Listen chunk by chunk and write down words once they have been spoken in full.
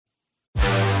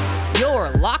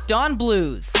You're Locked On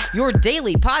Blues, your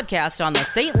daily podcast on the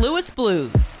St. Louis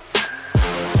Blues.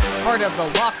 Part of the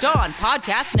Locked On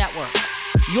Podcast Network,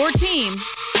 your team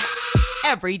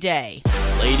every day.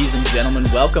 Ladies and gentlemen,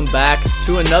 welcome back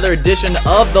to another edition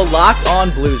of the Locked On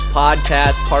Blues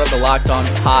podcast, part of the Locked On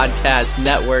Podcast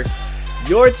Network,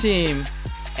 your team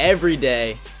every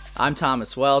day. I'm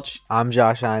Thomas Welch. I'm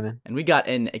Josh Hyman. And we got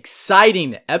an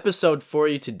exciting episode for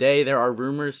you today. There are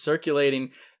rumors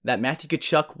circulating that Matthew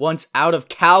Tkachuk wants out of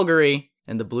Calgary,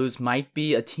 and the Blues might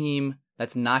be a team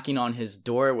that's knocking on his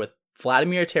door with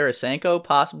Vladimir Tarasenko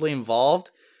possibly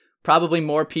involved. Probably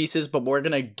more pieces, but we're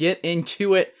going to get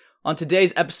into it. On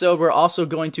today's episode, we're also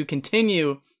going to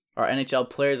continue our NHL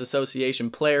Players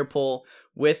Association player poll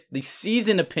with the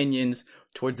season opinions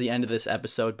towards the end of this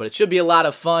episode, but it should be a lot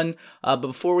of fun. But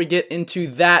before we get into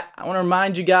that, I want to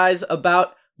remind you guys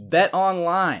about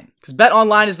BetOnline, because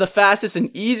BetOnline is the fastest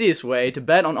and easiest way to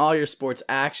bet on all your sports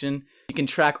action. You can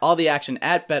track all the action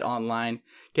at BetOnline,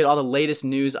 get all the latest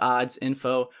news, odds,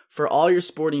 info for all your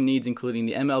sporting needs, including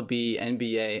the MLB,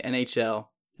 NBA, NHL,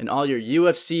 and all your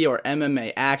UFC or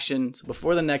MMA action. So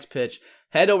before the next pitch,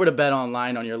 head over to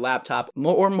BetOnline on your laptop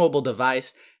or mobile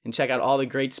device and check out all the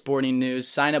great sporting news,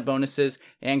 sign-up bonuses,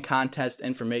 and contest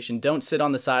information. Don't sit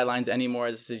on the sidelines anymore,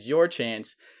 as this is your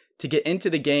chance to get into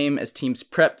the game as teams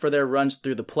prep for their runs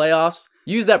through the playoffs.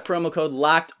 Use that promo code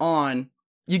LOCKEDON.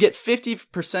 You get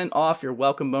 50% off your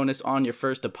welcome bonus on your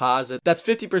first deposit. That's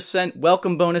 50%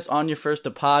 welcome bonus on your first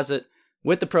deposit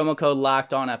with the promo code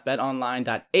LOCKEDON at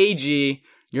betonline.ag,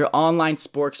 your online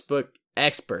sportsbook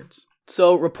experts.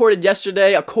 So, reported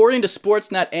yesterday, according to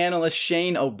Sportsnet analyst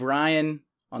Shane O'Brien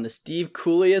on the Steve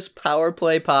Kouleas Power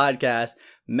Play podcast,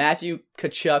 Matthew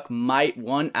Tkachuk might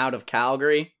want out of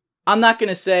Calgary. I'm not going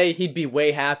to say he'd be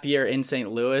way happier in St.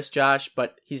 Louis, Josh,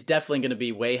 but he's definitely going to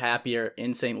be way happier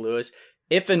in St. Louis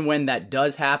if and when that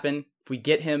does happen. If we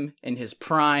get him in his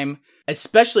prime,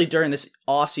 especially during this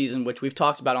offseason, which we've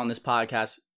talked about on this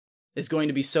podcast, is going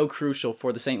to be so crucial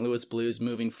for the St. Louis Blues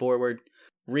moving forward,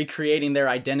 recreating their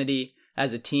identity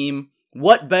as a team.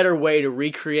 What better way to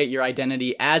recreate your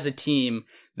identity as a team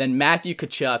than Matthew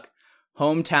Tkachuk,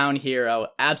 hometown hero,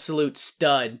 absolute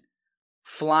stud,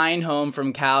 flying home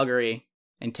from Calgary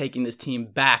and taking this team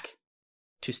back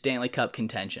to Stanley Cup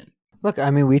contention? Look, I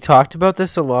mean, we talked about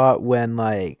this a lot when,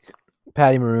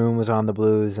 Patty Maroon was on the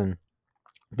Blues, and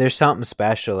there's something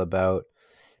special about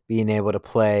being able to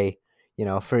play,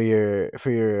 for your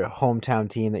hometown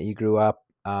team that you grew up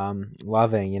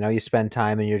loving. You spend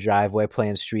time in your driveway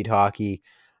playing street hockey,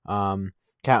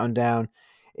 counting down,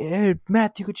 hey,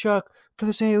 Matthew Tkachuk for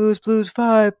the St. Louis Blues,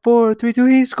 5, 4, 3, 2,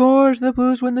 he scores, the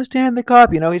Blues win the Stanley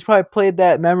Cup. He's probably played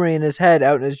that memory in his head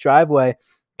out in his driveway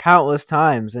countless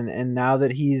times, and now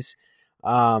that he's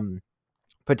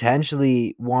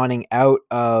potentially wanting out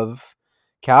of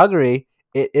Calgary,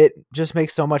 it just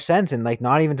makes so much sense. And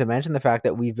not even to mention the fact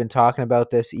that we've been talking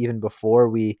about this even before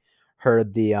we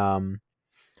heard the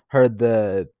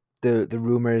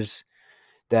rumors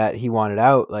that he wanted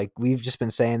out. We've just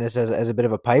been saying this as a bit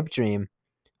of a pipe dream,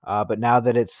 but now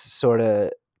that it's sort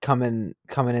of coming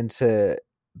into a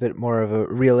bit more of a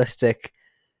realistic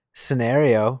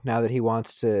scenario, now that he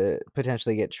wants to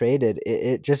potentially get traded,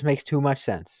 it just makes too much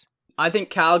sense. I think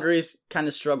Calgary's kind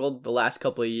of struggled the last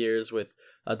couple of years with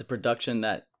the production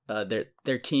that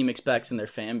their team expects and their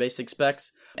fan base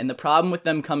expects. And the problem with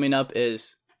them coming up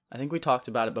is, I think we talked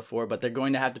about it before, but they're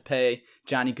going to have to pay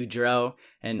Johnny Gaudreau,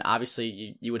 and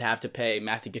obviously you would have to pay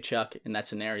Matthew Tkachuk in that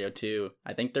scenario too.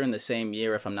 I think they're in the same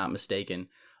year, if I'm not mistaken,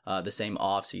 the same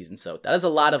offseason. So that is a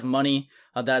lot of money.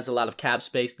 That is a lot of cap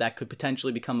space that could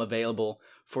potentially become available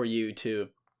for you to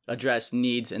address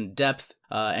needs and depth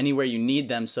anywhere you need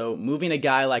them. So moving a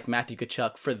guy like Matthew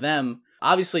Tkachuk for them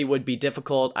obviously would be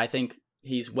difficult. I think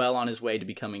he's well on his way to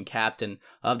becoming captain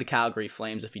of the Calgary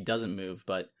Flames if he doesn't move.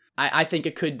 But I think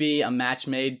it could be a match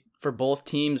made for both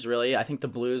teams, really. I think the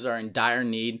Blues are in dire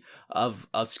need of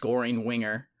a scoring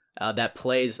winger that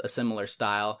plays a similar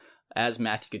style as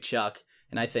Matthew Tkachuk.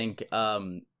 And I think,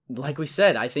 like we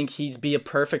said, I think he'd be a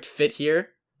perfect fit here.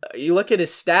 You look at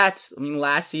his stats,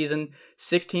 last season,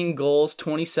 16 goals,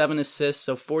 27 assists,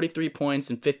 so 43 points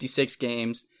in 56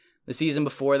 games. The season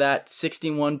before that,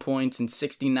 61 points in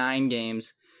 69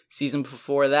 games. Season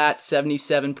before that,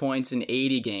 77 points in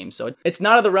 80 games. So it's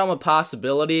not out of the realm of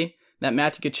possibility that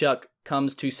Matthew Tkachuk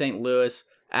comes to St. Louis,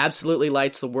 absolutely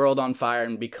lights the world on fire,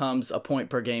 and becomes a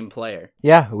point-per-game player.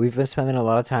 Yeah, we've been spending a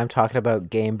lot of time talking about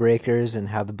game breakers and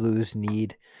how the Blues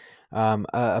need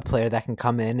a player that can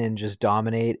come in and just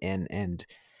dominate and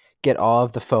get all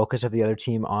of the focus of the other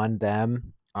team on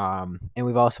them. And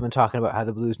we've also been talking about how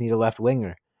the Blues need a left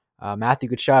winger. Matthew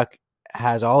Tkachuk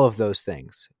has all of those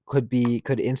things. Could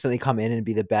instantly come in and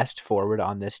be the best forward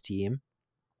on this team.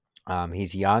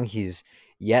 He's young. He's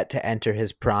yet to enter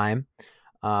his prime.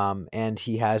 And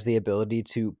he has the ability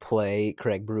to play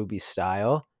Craig Berube's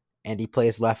style, and he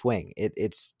plays left wing.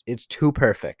 It's too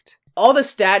perfect. All the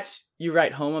stats you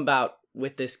write home about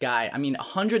with this guy. I mean,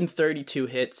 132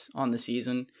 hits on the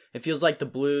season. It feels like the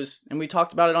Blues, and we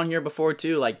talked about it on here before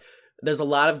too, like there's a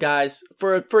lot of guys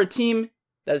for a team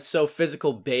that's so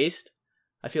physical based.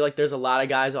 I feel like there's a lot of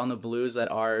guys on the Blues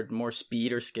that are more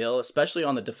speed or skill, especially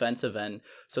on the defensive end.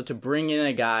 So to bring in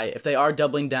a guy, if they are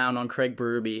doubling down on Craig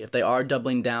Berube, if they are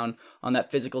doubling down on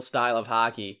that physical style of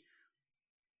hockey,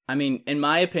 I mean, in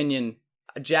my opinion,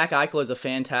 Jack Eichel is a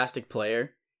fantastic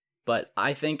player, but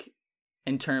I think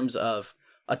in terms of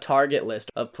a target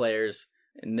list of players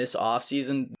in this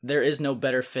offseason, there is no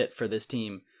better fit for this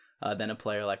team than a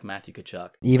player like Matthew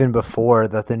Tkachuk. Even before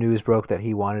that, the news broke that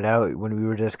he wanted out, when we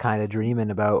were just kind of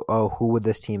dreaming about, who would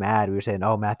this team add? We were saying,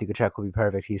 Matthew Tkachuk will be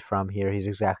perfect. He's from here. He's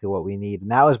exactly what we need. And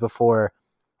that was before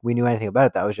we knew anything about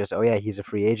it. That was just, he's a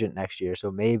free agent next year. So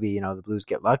maybe, the Blues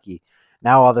get lucky.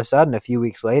 Now, all of a sudden, a few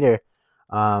weeks later,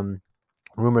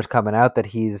 rumors coming out that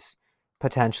he's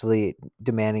potentially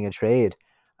demanding a trade.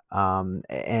 And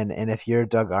if you're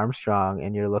Doug Armstrong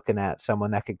and you're looking at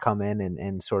someone that could come in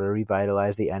and sort of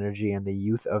revitalize the energy and the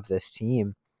youth of this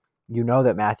team,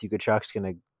 that Matthew Tkachuk's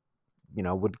going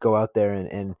to, would go out there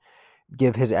and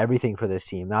give his everything for this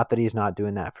team. Not that he's not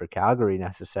doing that for Calgary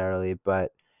necessarily,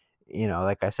 but,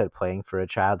 like I said, playing for a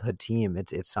childhood team,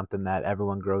 it's something that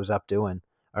everyone grows up doing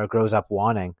or grows up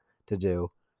wanting to do.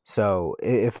 So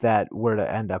if that were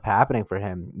to end up happening for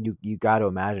him, you got to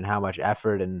imagine how much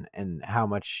effort and how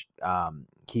much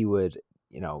he would,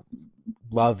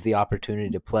 love the opportunity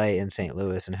to play in St.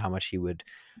 Louis, and how much he would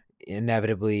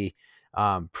inevitably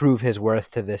prove his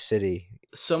worth to this city.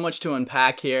 So much to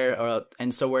unpack here,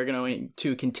 and so we're going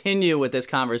to continue with this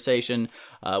conversation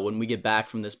when we get back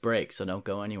from this break, so don't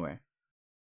go anywhere.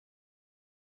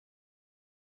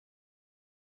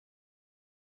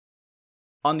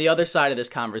 On the other side of this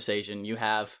conversation, you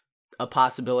have a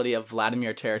possibility of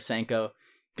Vladimir Tarasenko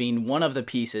being one of the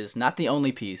pieces, not the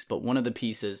only piece, but one of the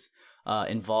pieces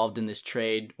involved in this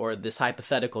trade, or this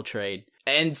hypothetical trade.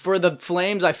 And for the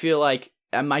Flames, I feel like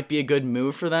that might be a good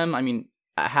move for them. I mean,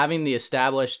 having the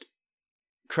established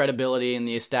credibility and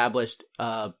the established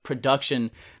production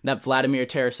that Vladimir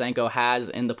Tarasenko has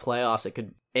in the playoffs,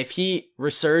 if he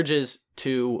resurges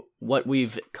to what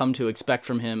we've come to expect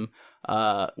from him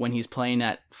when he's playing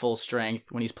at full strength,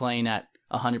 when he's playing at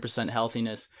 100%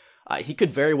 healthiness, he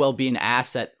could very well be an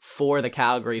asset for the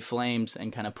Calgary Flames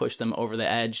and kind of push them over the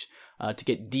edge to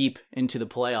get deep into the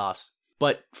playoffs.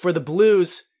 But for the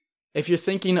Blues, if you're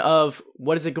thinking of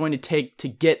what is it going to take to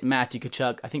get Matthew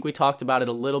Tkachuk, I think we talked about it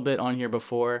a little bit on here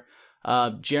before.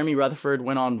 Jeremy Rutherford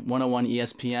went on 101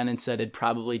 ESPN and said it'd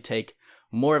probably take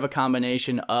more of a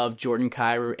combination of Jordan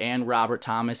Kyrou and Robert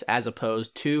Thomas as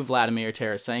opposed to Vladimir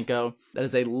Tarasenko. That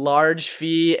is a large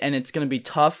fee, and it's going to be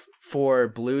tough for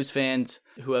Blues fans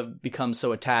who have become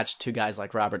so attached to guys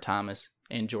like Robert Thomas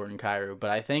and Jordan Kyrou. But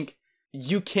I think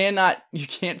you can't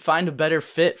find a better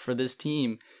fit for this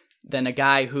team than a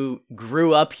guy who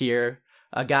grew up here,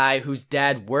 a guy whose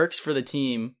dad works for the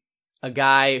team, a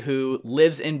guy who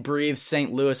lives and breathes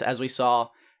St. Louis, as we saw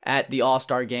at the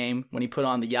All-Star game when he put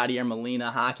on the Yadier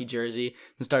Molina hockey jersey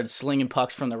and started slinging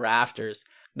pucks from the rafters.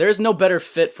 There's no better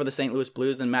fit for the St. Louis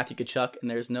Blues than Matthew Tkachuk,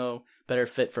 and there's no better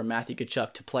fit for Matthew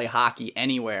Tkachuk to play hockey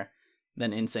anywhere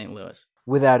than in St. Louis.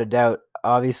 Without a doubt.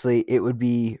 Obviously, it would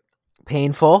be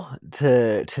painful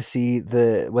to see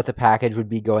what the package would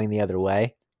be going the other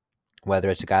way, whether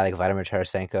it's a guy like Vladimir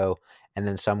Tarasenko and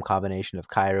then some combination of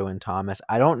Kyrou and Thomas.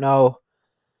 I don't know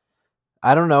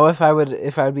if I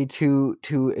would be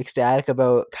too ecstatic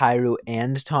about Kyrou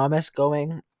and Thomas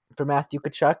going for Matthew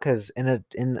Tkachuk, because in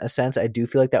a sense I do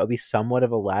feel like that would be somewhat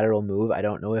of a lateral move. I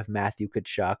don't know if Matthew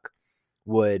Tkachuk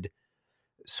would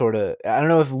I don't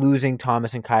know if losing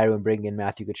Thomas and Kyrou and bringing in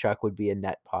Matthew Tkachuk would be a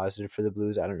net positive for the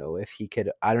Blues. I don't know if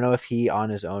he on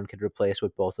his own could replace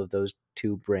what both of those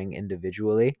two bring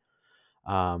individually.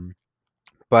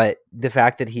 But the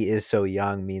fact that he is so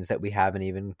young means that we haven't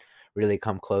even really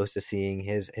come close to seeing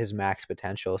his max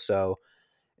potential. So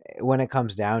when it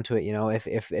comes down to it,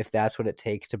 if that's what it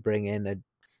takes to bring in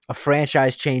a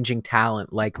franchise changing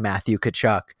talent like Matthew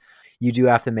Tkachuk, you do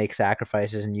have to make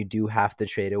sacrifices, and you do have to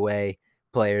trade away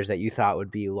players that you thought would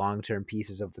be long-term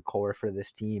pieces of the core for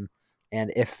this team.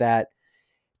 And if that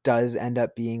does end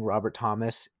up being Robert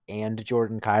Thomas and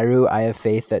Jordan Kyrou, I have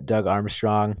faith that Doug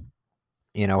Armstrong,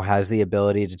 has the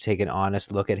ability to take an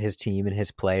honest look at his team and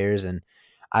his players and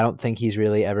I don't think he's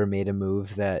really ever made a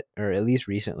move that, or at least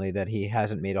recently, that he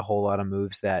hasn't made a whole lot of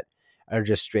moves that are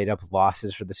just straight up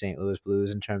losses for the St. Louis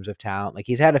Blues in terms of talent. Like,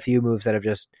 he's had a few moves that have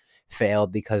just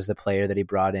failed because the player that he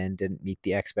brought in didn't meet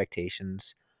the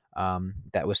expectations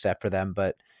that was set for them.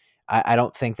 But I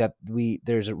don't think that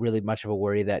there's really much of a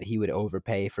worry that he would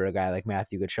overpay for a guy like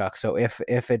Matthew Tkachuk. So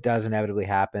if it does inevitably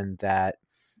happen that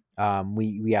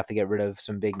we have to get rid of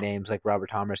some big names like Robert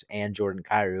Thomas and Jordan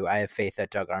Kyrou, I have faith that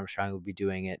Doug Armstrong would be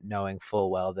doing it, knowing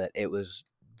full well that it was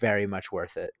very much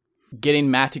worth it.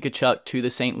 Getting Matthew Tkachuk to the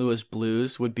St. Louis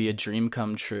Blues would be a dream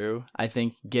come true. I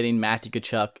think getting Matthew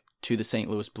Tkachuk to the St.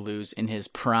 Louis Blues in his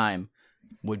prime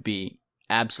would be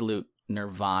absolute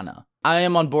nirvana. I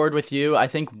am on board with you. I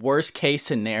think worst case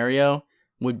scenario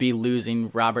would be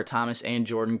losing Robert Thomas and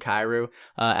Jordan Kyrou.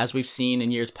 As we've seen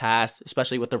in years past,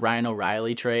 especially with the Ryan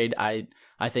O'Reilly trade, I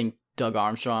think Doug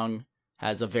Armstrong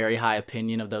has a very high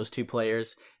opinion of those two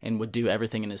players and would do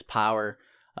everything in his power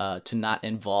to not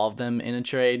involve them in a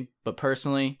trade. But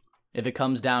personally, if it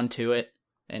comes down to it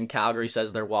and Calgary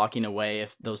says they're walking away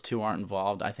if those two aren't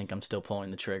involved, I think I'm still pulling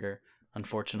the trigger,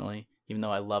 unfortunately, even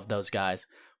though I love those guys.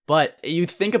 But you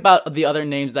think about the other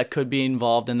names that could be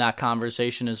involved in that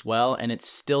conversation as well, and it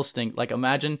still stinks. Like,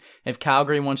 imagine if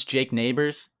Calgary wants Jake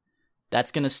Neighbors.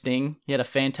 That's going to sting. He had a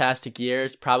fantastic year.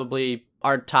 It's probably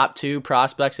our top two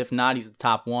prospects. If not, he's the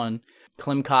top one.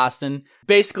 Klim Kostin.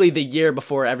 Basically the year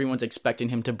before everyone's expecting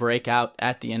him to break out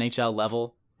at the NHL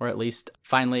level, or at least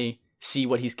finally see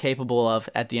what he's capable of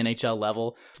at the NHL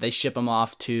level. If they ship him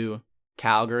off to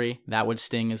Calgary, that would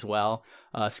sting as well.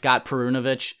 Scott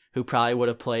Perunovich, who probably would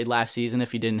have played last season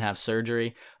if he didn't have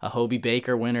surgery. A Hobey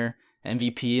Baker winner,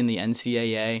 MVP in the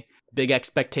NCAA. Big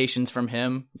expectations from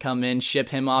him. Come in, ship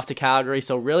him off to Calgary.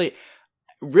 So really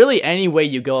any way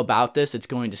you go about this, it's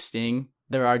going to sting.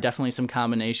 There are definitely some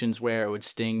combinations where it would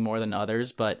sting more than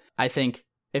others, but I think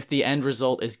if the end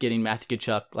result is getting Matthew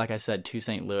Tkachuk, like I said, to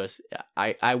St. Louis,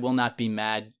 I will not be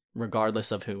mad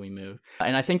regardless of who we move.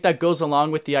 And I think that goes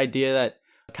along with the idea that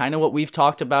kind of what we've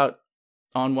talked about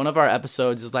on one of our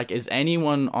episodes is like, is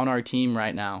anyone on our team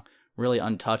right now really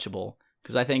untouchable?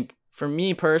 Because I think for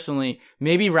me personally,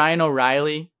 maybe Ryan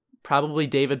O'Reilly, probably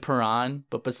David Perron,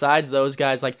 but besides those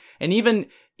guys, like, and even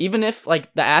if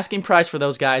like the asking price for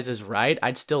those guys is right,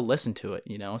 I'd still listen to it,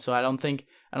 you know? So I don't think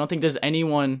there's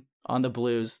anyone on the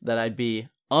Blues that I'd be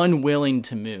unwilling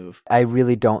to move. I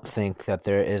really don't think that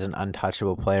there is an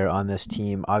untouchable player on this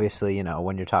team. Obviously, you know,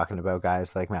 when you're talking about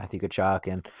guys like Matthew Tkachuk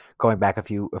and going back a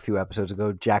few episodes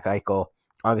ago, Jack Eichel,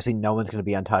 obviously no one's going to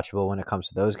be untouchable when it comes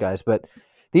to those guys. But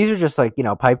these are just like, you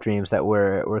know, pipe dreams that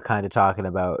we're kind of talking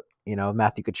about. You know,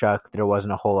 Matthew Tkachuk, there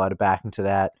wasn't a whole lot of backing to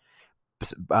that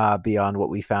beyond what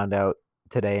we found out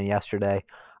today and yesterday.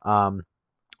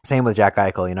 Same with Jack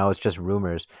Eichel, you know, it's just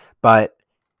rumors. But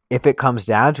if it comes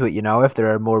down to it, you know, if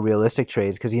there are more realistic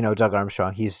trades, because, you know, Doug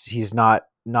Armstrong, he's not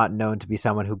known to be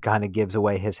someone who kind of gives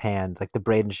away his hand. Like the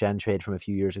Braden Shen trade from a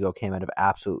few years ago came out of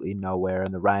absolutely nowhere,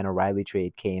 and the Ryan O'Reilly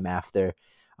trade came after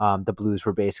the Blues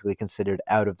were basically considered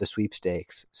out of the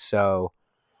sweepstakes. So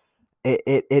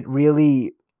it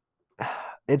really,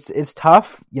 it's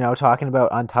tough, you know, talking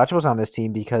about untouchables on this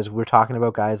team, because we're talking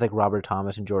about guys like Robert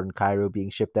Thomas and Jordan Kyrou being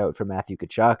shipped out for Matthew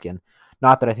Tkachuk, and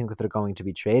not that I think that they're going to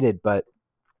be traded, but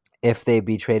if they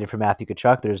be traded for Matthew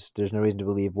Tkachuk, there's no reason to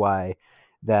believe why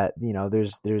that, you know,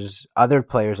 there's other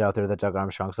players out there that Doug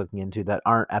Armstrong's looking into that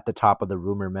aren't at the top of the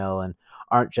rumor mill and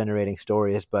aren't generating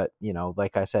stories. But, you know,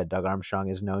 like I said, Doug Armstrong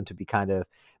is known to be kind of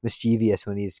mischievous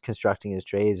when he's constructing his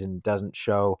trades and doesn't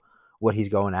show what he's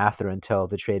going after until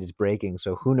the trade is breaking.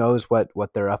 So who knows what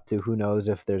they're up to? Who knows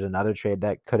if there's another trade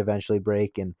that could eventually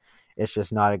break, and it's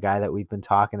just not a guy that we've been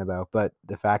talking about. But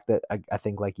the fact that I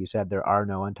think, like you said, there are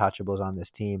no untouchables on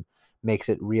this team makes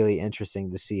it really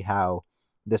interesting to see how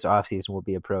this offseason will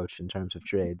be approached in terms of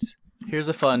trades. Here's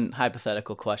a fun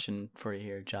hypothetical question for you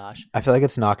here, Josh. I feel like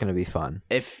it's not going to be fun.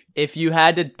 If you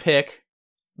had to pick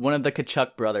one of the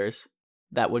Tkachuk brothers,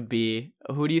 that would be,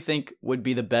 who do you think would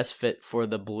be the best fit for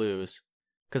the Blues?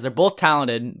 Because they're both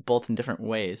talented, both in different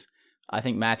ways. I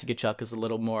think Matthew Tkachuk is a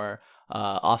little more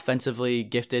offensively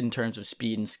gifted in terms of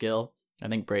speed and skill. I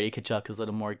think Brady Tkachuk is a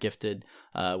little more gifted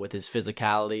with his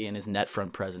physicality and his net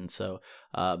front presence. So,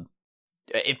 and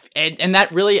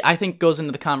that really, I think, goes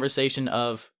into the conversation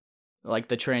of like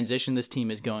the transition this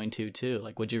team is going to too.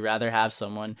 Like, would you rather have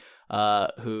someone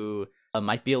who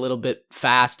might be a little bit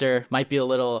faster, might be a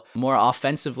little more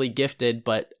offensively gifted,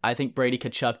 but I think Brady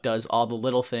Tkachuk does all the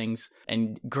little things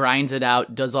and grinds it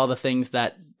out, does all the things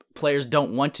that players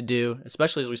don't want to do,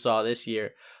 especially as we saw this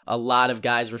year. A lot of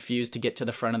guys refuse to get to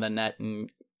the front of the net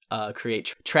and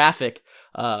create traffic.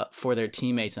 for their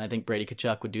teammates, and I think Brady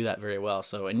Tkachuk would do that very well.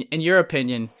 So in your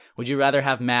opinion, would you rather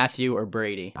have Matthew or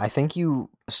Brady? I think you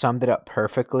summed it up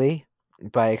perfectly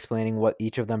by explaining what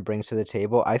each of them brings to the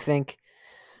table. I think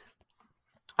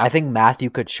Matthew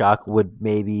Tkachuk would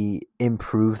maybe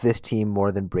improve this team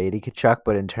more than Brady Tkachuk,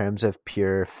 but in terms of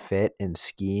pure fit and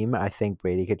scheme, I think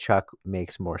Brady Tkachuk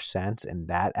makes more sense in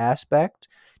that aspect,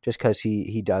 just because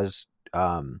he does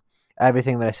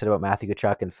everything that I said about Matthew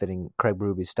Tkachuk and fitting Craig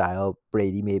Berube's style.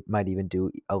 Brady might even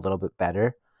do a little bit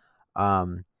better.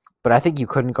 But I think you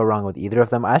couldn't go wrong with either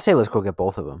of them. I say let's go get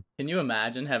both of them. Can you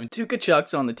imagine having 2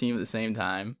 Tkachuks on the team at the same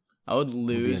time? I would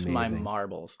lose my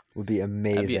marbles. Would be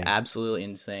amazing. That'd be absolutely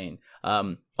insane.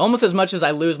 Almost as much as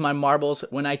I lose my marbles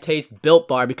when I taste Built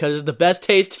Bar, because it's the best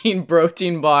tasting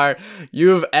protein bar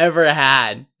you've ever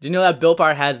had. Do you know that Built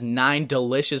Bar has 9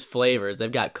 delicious flavors?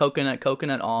 They've got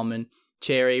coconut almond,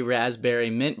 cherry,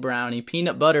 raspberry, mint brownie,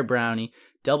 peanut butter brownie,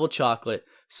 double chocolate,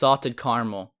 salted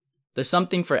caramel. There's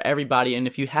something for everybody, and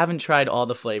if you haven't tried all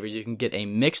the flavors, you can get a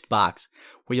mixed box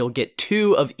where you'll get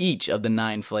 2 of each of the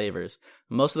 9 flavors.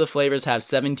 Most of the flavors have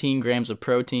 17 grams of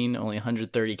protein, only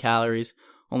 130 calories,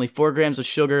 only 4 grams of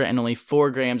sugar, and only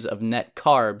 4 grams of net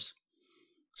carbs.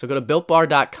 So go to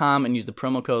BuiltBar.com and use the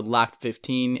promo code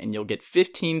LOCKED15, and you'll get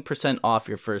 15% off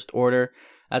your first order.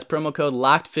 That's promo code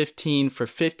LOCKED15 for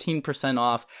 15%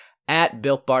 off at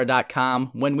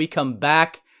BuiltBar.com. When we come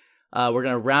back, we're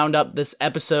going to round up this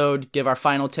episode, give our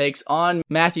final takes on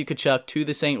Matthew Tkachuk to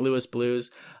the St. Louis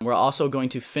Blues. We're also going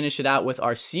to finish it out with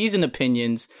our season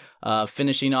opinions,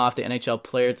 finishing off the NHL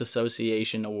Players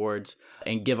Association Awards,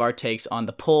 and give our takes on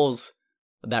the polls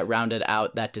that rounded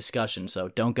out that discussion. So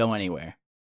don't go anywhere.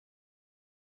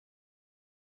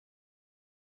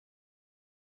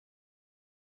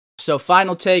 So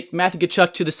final take, Matthew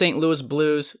Tkachuk to the St. Louis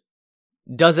Blues.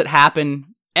 Does it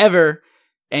happen ever?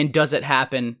 And does it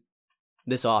happen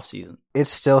this offseason? It's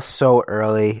still so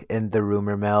early in the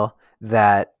rumor mill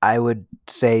that I would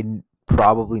say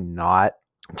probably not,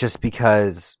 just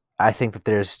because I think that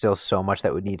there's still so much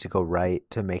that would need to go right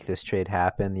to make this trade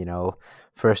happen. You know,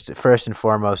 first and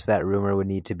foremost, that rumor would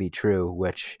need to be true,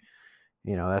 which,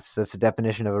 you know, that's the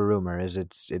definition of a rumor, is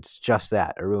it's just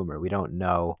that, a rumor. We don't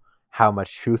know how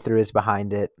much truth there is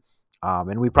behind it.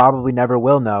 And we probably never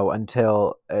will know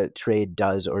until a trade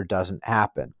does or doesn't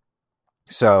happen.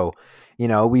 So, you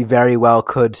know, we very well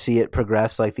could see it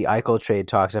progress like the Eichel trade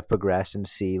talks have progressed, and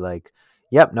see like,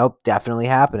 yep, nope, definitely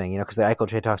happening. You know, because the Eichel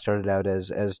trade talk started out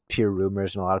as pure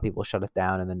rumors, and a lot of people shut it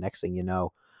down. And the next thing you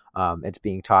know, it's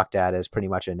being talked at as pretty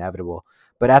much inevitable.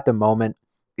 But at the moment,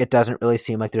 it doesn't really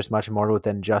seem like there's much more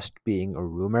than just being a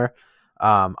rumor.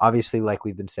 Obviously, like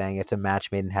we've been saying, it's a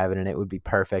match made in heaven, and it would be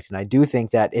perfect. And I do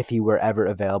think that if he were ever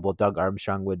available, Doug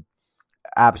Armstrong would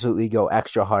absolutely go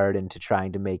extra hard into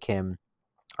trying to make him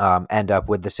end up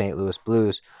with the St. Louis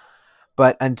Blues.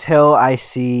 But until I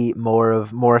see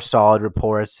more solid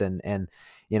reports and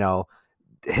you know,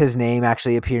 his name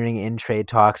actually appearing in trade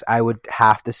talks, I would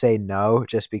have to say no,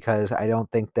 just because I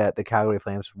don't think that the Calgary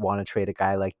Flames want to trade a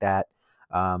guy like that.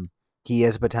 He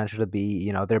has potential to be,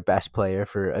 you know, their best player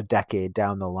for a decade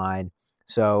down the line.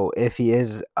 So if he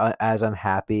is as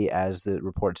unhappy as the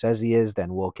report says he is,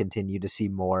 then we'll continue to see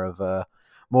more of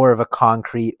a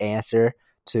concrete answer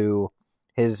to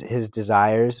his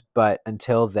desires. But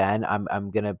until then, I'm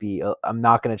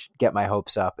not gonna get my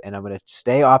hopes up, and I'm gonna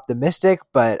stay optimistic,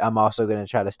 but I'm also gonna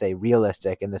try to stay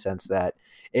realistic in the sense that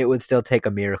it would still take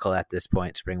a miracle at this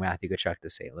point to bring Matthew Tkachuk to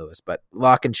St. Louis. But a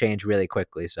lot can change really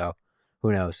quickly, so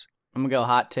who knows? I'm going to go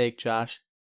hot take, Josh.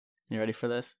 You ready for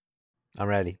this? I'm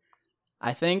ready.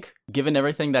 I think, given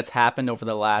everything that's happened over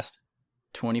the last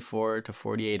 24 to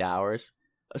 48 hours,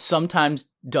 sometimes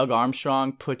Doug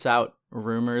Armstrong puts out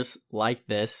rumors like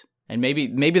this, and maybe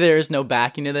there is no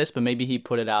backing to this, but maybe he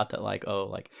put it out that like, oh,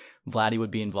 like Vladdy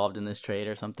would be involved in this trade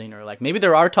or something, or like maybe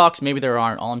there are talks, maybe there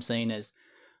aren't. All I'm saying is,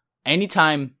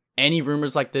 anytime any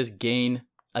rumors like this gain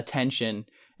attention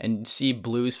and see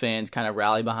Blues fans kind of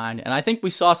rally behind. And I think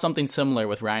we saw something similar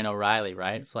with Ryan O'Reilly,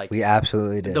 right? It's like, we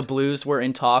absolutely did. The Blues were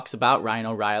in talks about Ryan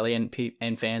O'Reilly,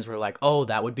 and fans were like, oh,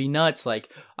 that would be nuts. Like,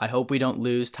 I hope we don't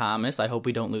lose Thomas. I hope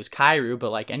we don't lose Kyrou. But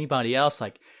like anybody else,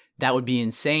 like, that would be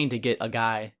insane to get a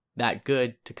guy that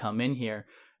good to come in here.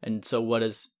 And so what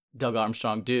does Doug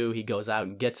Armstrong do? He goes out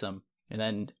and gets him. And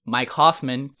then Mike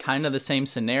Hoffman, kind of the same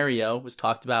scenario, was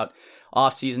talked about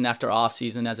offseason after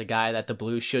offseason as a guy that the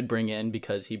Blues should bring in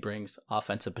because he brings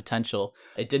offensive potential.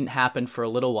 It didn't happen for a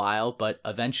little while, but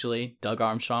eventually Doug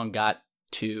Armstrong got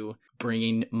to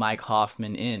bringing Mike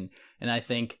Hoffman in. And I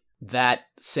think that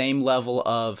same level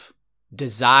of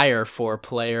desire for a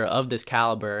player of this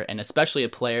caliber, and especially a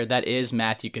player that is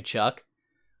Matthew Tkachuk,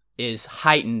 is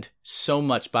heightened so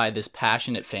much by this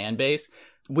passionate fan base.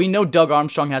 We know Doug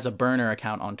Armstrong has a burner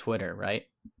account on Twitter, right?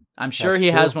 I'm sure he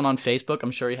has one on Facebook.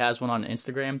 I'm sure he has one on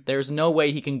Instagram. There's no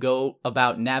way he can go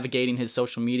about navigating his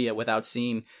social media without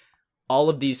seeing all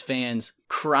of these fans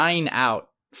crying out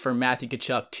for Matthew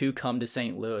Tkachuk to come to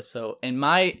St. Louis. So in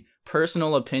my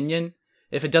personal opinion,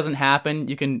 if it doesn't happen,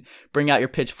 you can bring out your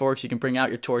pitchforks, you can bring out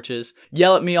your torches,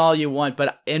 yell at me all you want.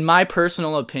 But in my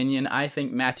personal opinion, I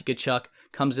think Matthew Tkachuk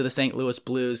comes to the St. Louis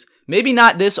Blues. Maybe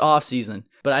not this offseason,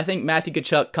 but I think Matthew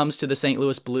Tkachuk comes to the St.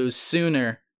 Louis Blues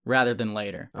sooner rather than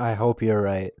later. I hope you're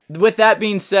right. With that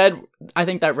being said, I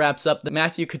think that wraps up the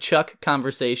Matthew Tkachuk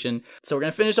conversation. So we're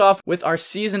going to finish off with our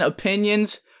season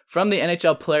opinions from the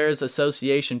NHL Players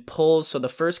Association polls. So the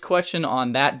first question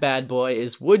on that bad boy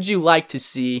is, would you like to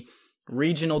see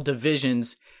regional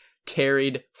divisions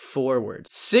carried forward?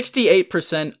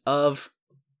 68% of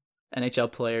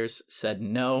NHL players said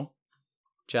no.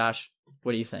 Josh,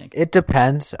 what do you think? It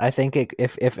depends. I think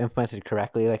if implemented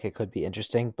correctly, like, it could be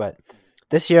interesting. But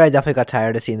this year, I definitely got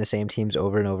tired of seeing the same teams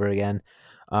over and over again.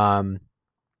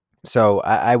 So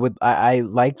I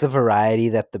like the variety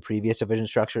that the previous division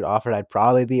structure offered. I'd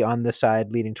probably be on the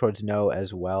side leaning towards no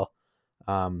as well.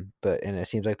 And it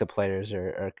seems like the players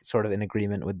are sort of in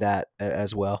agreement with that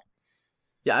as well.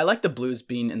 Yeah, I like the Blues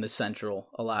being in the Central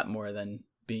a lot more than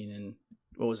being in,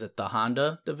 what was it, the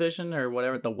Honda division or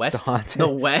whatever, the West? The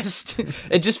West.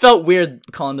 It just felt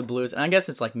weird calling the Blues, and I guess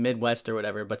it's like Midwest or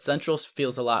whatever, but Central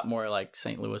feels a lot more like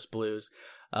St. Louis Blues.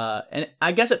 And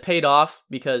I guess it paid off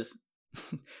because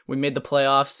we made the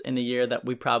playoffs in a year that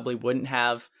we probably wouldn't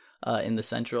have in the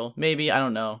Central. Maybe, I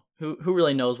don't know. Who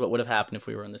really knows what would have happened if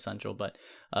we were in the Central, but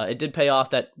it did pay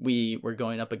off that we were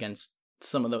going up against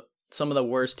some of the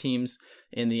worst teams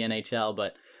in the NHL,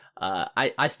 but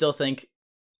I still think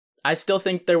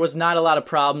there was not a lot of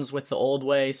problems with the old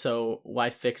way, so why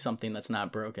fix something that's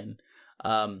not broken?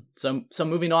 So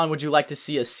moving on, would you like to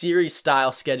see a series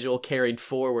style schedule carried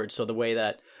forward? So the way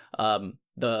that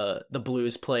the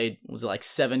Blues played, was it like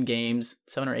 7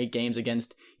 or 8 games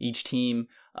against each team,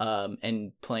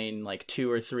 and playing like 2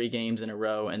 or 3 games in a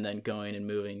row and then going and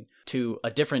moving to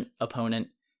a different opponent.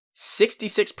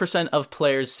 66% of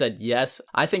players said yes.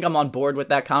 I think I'm on board with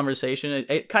that conversation.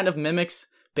 It kind of mimics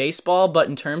baseball, but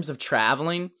in terms of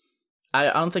traveling,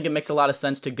 I don't think it makes a lot of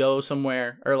sense to go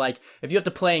somewhere, or like if you have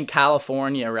to play in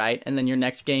California, right, and then your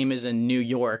next game is in New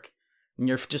York, and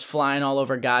you're just flying all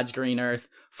over God's green earth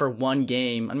for one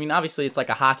game. I mean, obviously it's like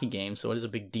a hockey game, so it is a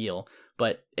big deal.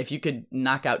 But if you could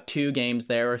knock out 2 games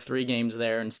there or 3 games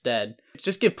there instead,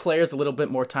 just give players a little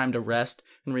bit more time to rest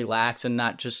and relax and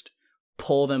not just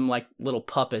pull them like little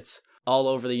puppets all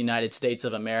over the United States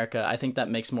of America. I think that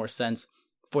makes more sense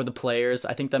for the players.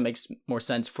 I think that makes more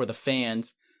sense for the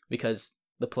fans because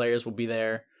the players will be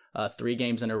there 3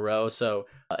 games in a row. So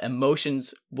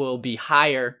emotions will be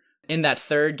higher in that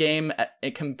third game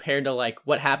compared to like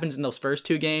what happens in those first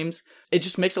 2 games. It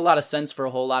just makes a lot of sense for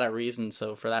a whole lot of reasons.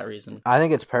 So for that reason, I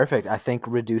think it's perfect. I think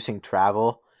reducing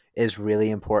travel is really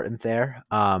important there.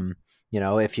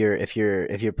 If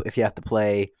you have to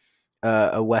play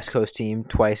a West Coast team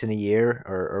twice in a year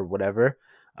or whatever,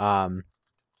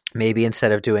 maybe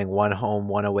instead of doing 1 home,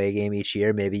 1 away game each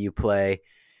year, maybe you play,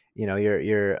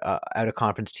 your out of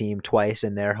conference team twice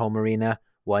in their home arena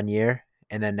 1 year.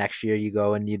 And then next year you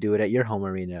go and you do it at your home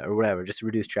arena or whatever, just to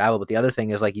reduce travel. But the other thing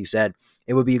is, like you said,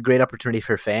 it would be a great opportunity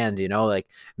for fans, like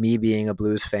me being a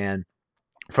Blues fan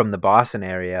from the Boston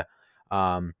area.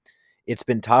 It's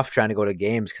been tough trying to go to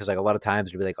games because like a lot of times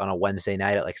it'd be like on a Wednesday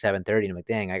night at like 7:30 and I'm like,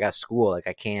 dang, I got school. Like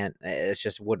I can't, it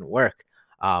just wouldn't work.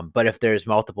 But if there's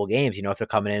multiple games, if they're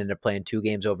coming in and they're playing 2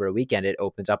 games over a weekend, it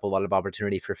opens up a lot of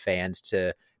opportunity for fans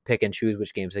to pick and choose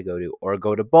which games they go to or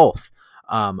go to both.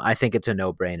 I think it's a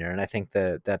no-brainer, and I think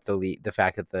that the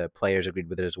fact that the players agreed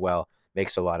with it as well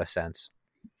makes a lot of sense.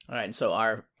 All right, so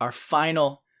our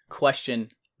final question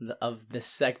of this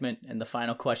segment and the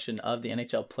final question of the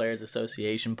NHL Players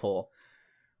Association poll: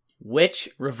 which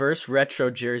reverse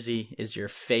retro jersey is your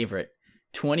favorite?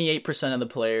 28% of the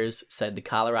players said the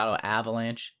Colorado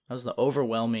Avalanche. That was the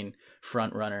overwhelming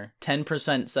front runner.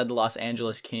 10% said the Los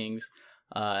Angeles Kings,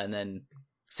 and then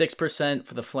 6%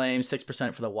 for the Flames,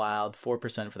 6% for the Wild,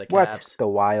 4% for the Caps. What? The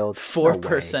Wild?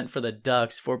 4% for the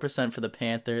Ducks, 4% for the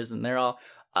Panthers, and they're all...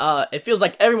 it feels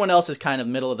like everyone else is kind of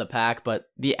middle of the pack, but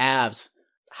the Avs,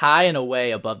 high and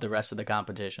away above the rest of the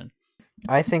competition.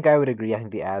 I think I would agree. I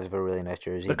think the Avs have a really nice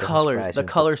jersey. The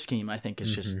color scheme, I think,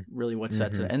 is just really what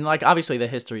sets it. And like, obviously the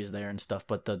history is there and stuff,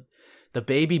 but the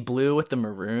baby blue with the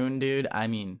maroon, dude, I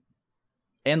mean,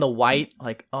 and the white,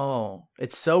 like, oh,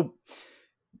 it's so...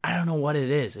 I don't know what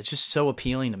it is. It's just so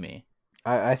appealing to me.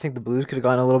 I think the Blues could have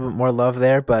gotten a little bit more love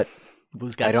there, but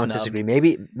Blues got I don't snubbed. disagree.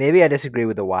 Maybe I disagree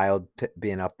with the Wild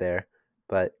being up there,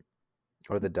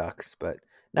 or the Ducks, but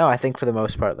no, I think for the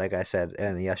most part, like I said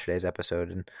in yesterday's episode,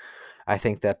 and I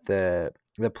think that the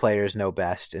players know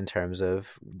best in terms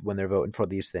of when they're voting for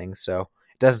these things. So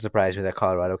it doesn't surprise me that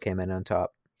Colorado came in on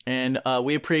top. And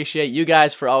we appreciate you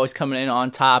guys for always coming in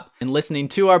on top and listening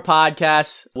to our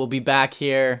podcast. We'll be back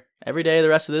here every day the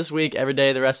rest of this week, every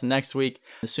day the rest of next week.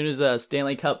 As soon as the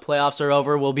Stanley Cup playoffs are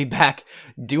over, we'll be back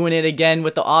doing it again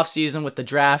with the offseason, with the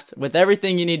draft, with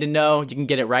everything you need to know. You can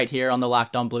get it right here on the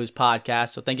Locked On Blues podcast.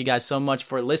 So thank you guys so much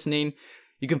for listening.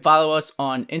 You can follow us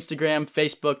on Instagram,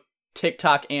 Facebook,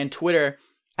 TikTok, and Twitter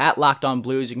at Locked On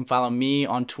Blues. You can follow me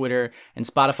on Twitter and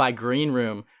Spotify Green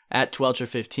Room at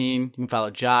Twelcher15. You can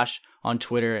follow Josh on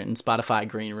Twitter and Spotify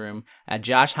Green Room at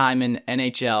Josh Hyman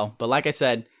NHL. But like I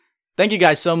said, thank you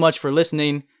guys so much for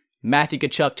listening. Matthew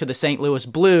Tkachuk to the St. Louis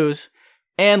Blues,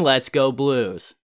 and let's go Blues.